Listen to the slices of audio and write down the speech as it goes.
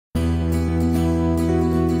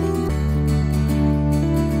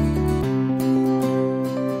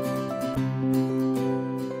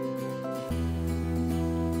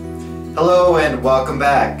and welcome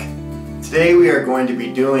back. Today we are going to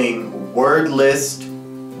be doing word list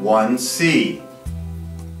 1C.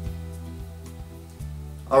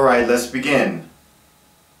 Alright, let's begin.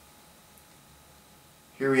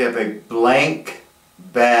 Here we have a blank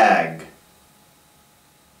bag,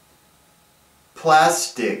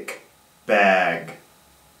 plastic bag,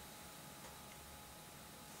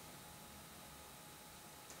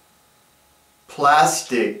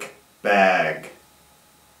 plastic bag,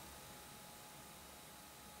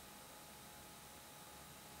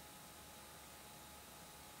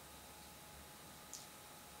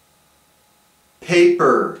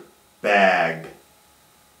 paper bag,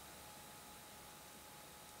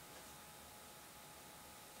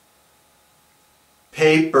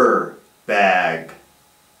 paper bag,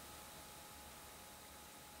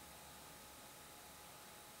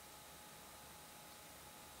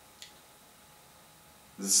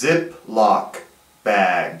 Ziploc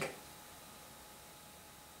bag,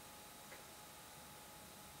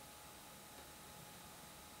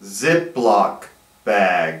 Ziploc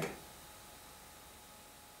bag,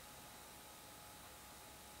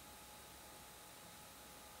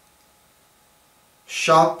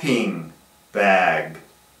 shopping bag,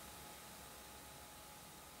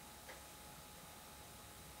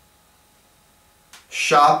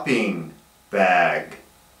 shopping bag,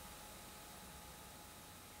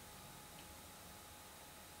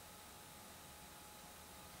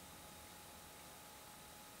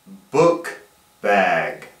 book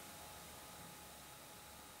bag,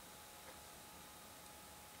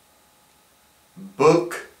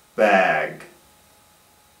 book bag,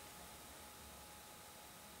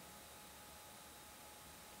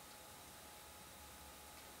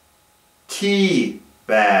 tea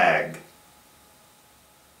bag,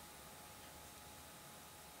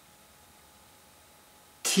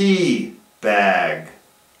 tea bag,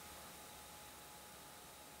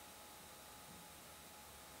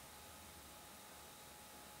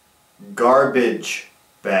 garbage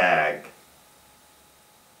bag,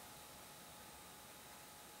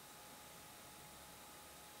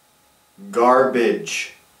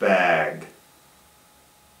 garbage bag,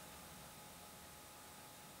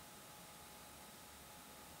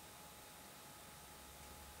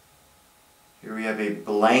 here we have a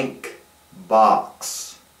blank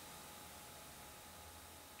box,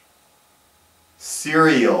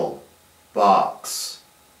 cereal box,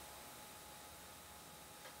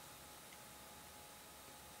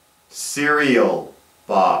 cereal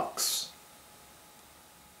box,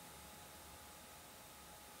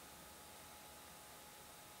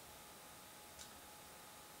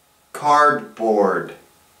 cardboard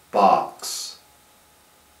box,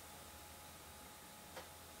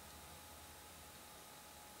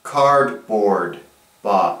 cardboard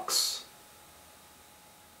box,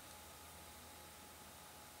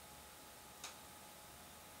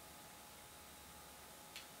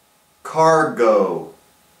 cargo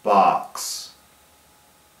box,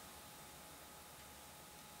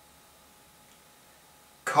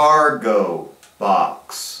 cargo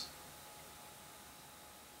box,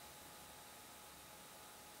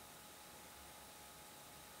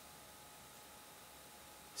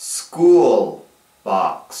 school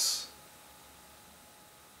box,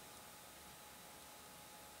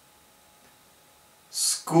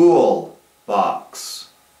 school box,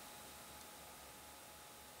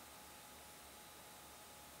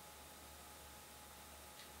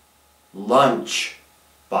 lunch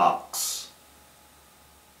box,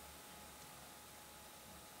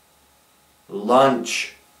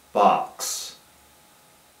 lunch box,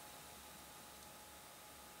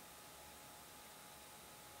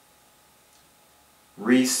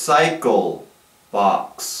 recycle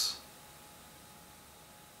box,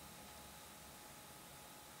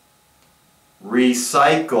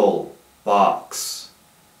 recycle box,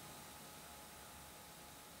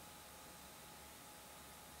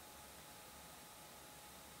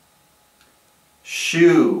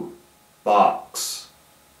 shoe box,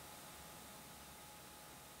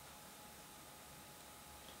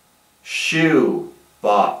 shoe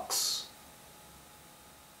box,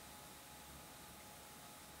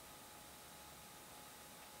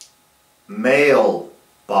 mail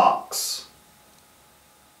box,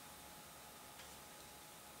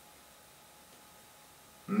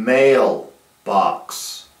 mail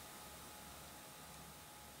box,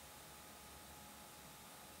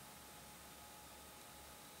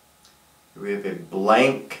 we have a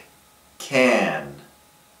blank can,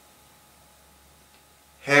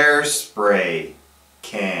 hairspray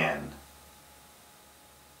can,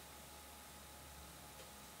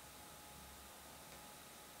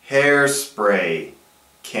 hairspray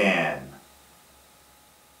can,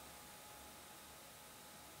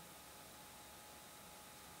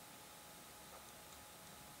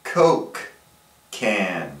 Coke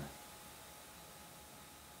can.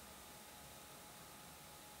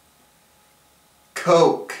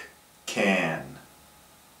 Coke can.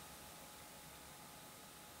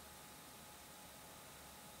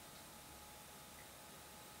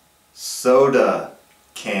 Soda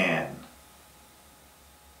can.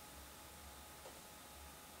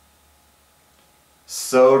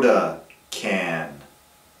 Soda can.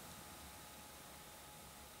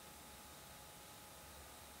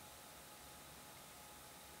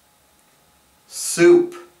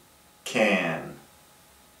 Soup can.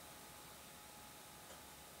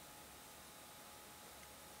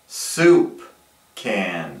 Soup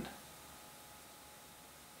can.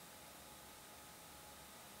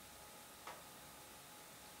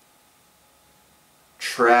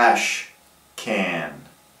 Trash can.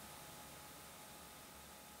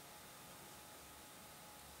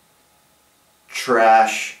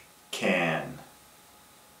 Trash can.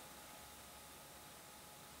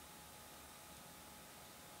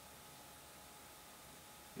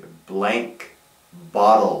 Blank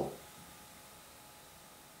bottle.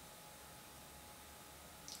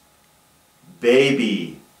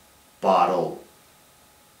 Baby bottle.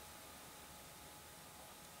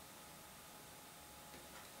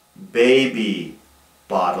 Baby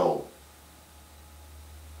bottle.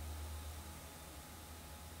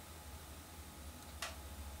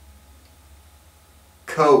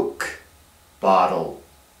 Coke bottle.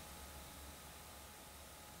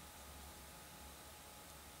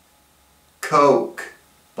 Coke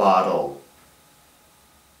bottle.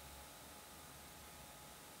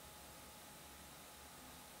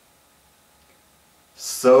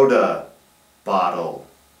 Soda bottle.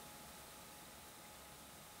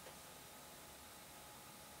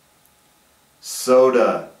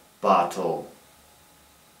 Soda bottle.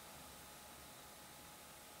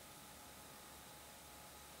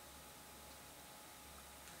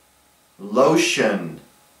 Lotion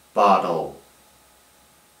bottle.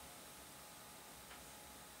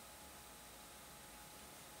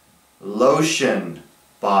 Lotion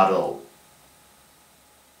bottle.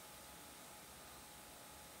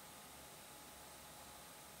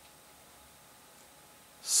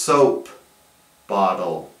 Soap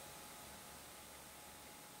bottle.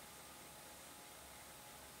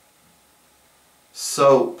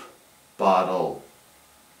 Soap bottle.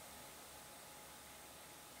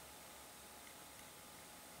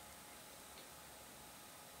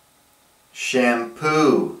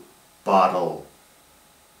 Shampoo bottle.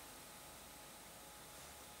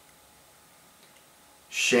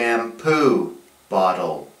 Shampoo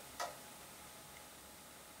bottle.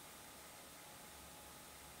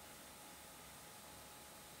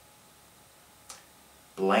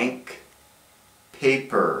 Blank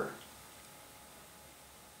paper.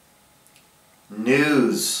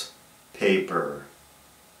 Newspaper.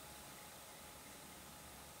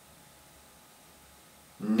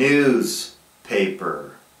 Newspaper.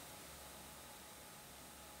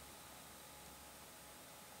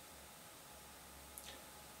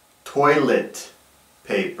 Toilet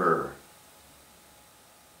paper.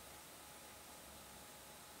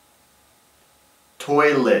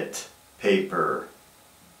 Toilet paper.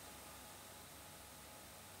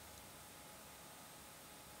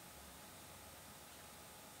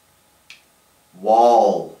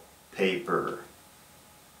 Wallpaper.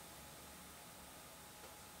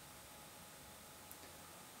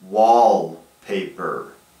 Wallpaper.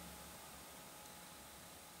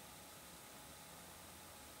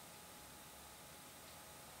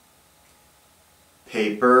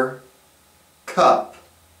 Paper cup.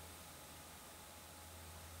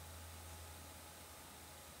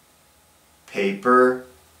 Paper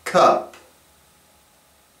cup.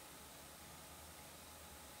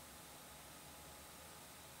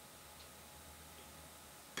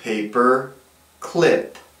 Paper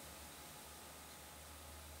clip.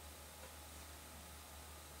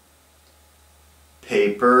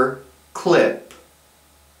 Paper clip.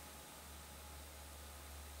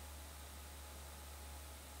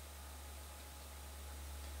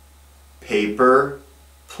 Paper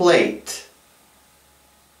plate.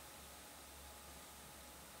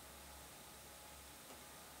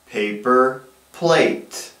 Paper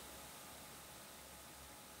plate.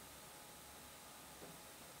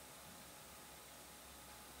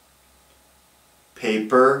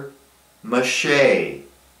 Paper mache.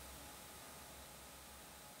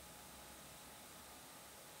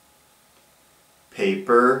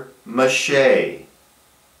 Paper mache.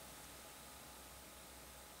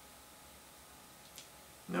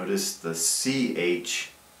 Notice the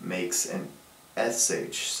CH makes an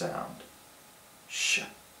SH sound. Sh.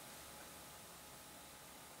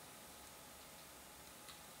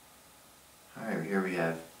 Here we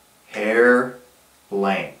have hair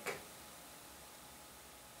blank.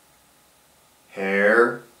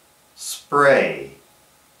 Hair spray.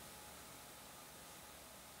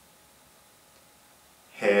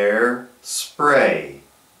 Hair spray.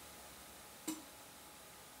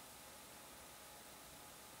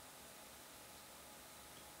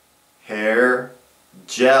 Hair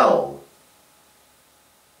gel.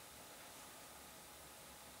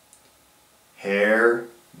 Hair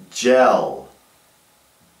gel.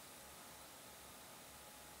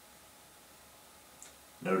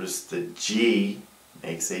 Notice the G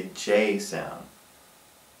makes a J sound.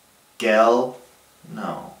 Gel,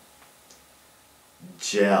 no.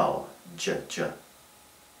 Gel, J.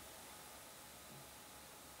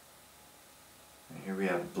 And here we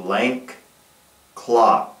have blank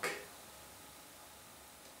clock.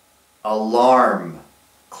 Alarm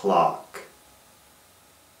clock.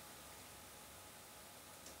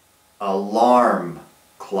 Alarm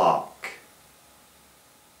clock.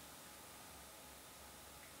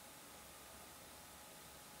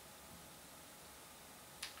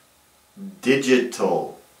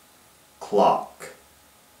 Digital clock.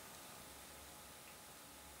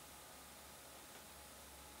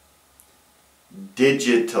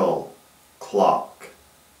 Digital clock.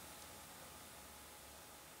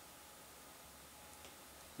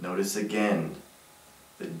 Notice again,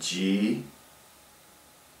 the G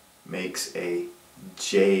makes a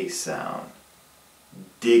J sound.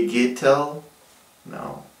 Digital?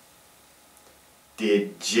 No.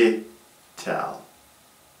 Digital.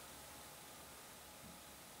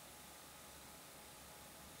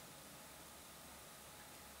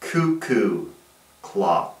 Cuckoo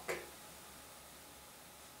clock.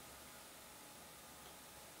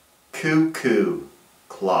 Cuckoo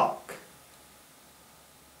clock.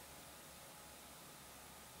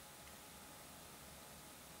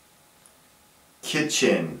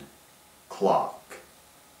 Kitchen clock.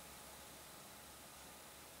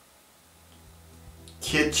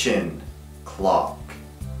 Kitchen clock.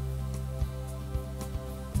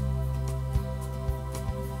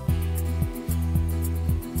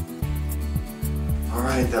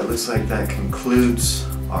 Alright, that looks like that concludes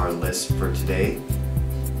our list for today.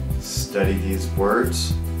 Study these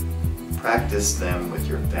words, practice them with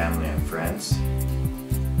your family and friends,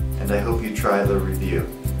 and I hope you try the review.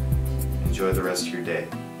 Enjoy the rest of your day.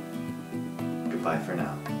 Goodbye for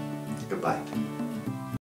now. Goodbye.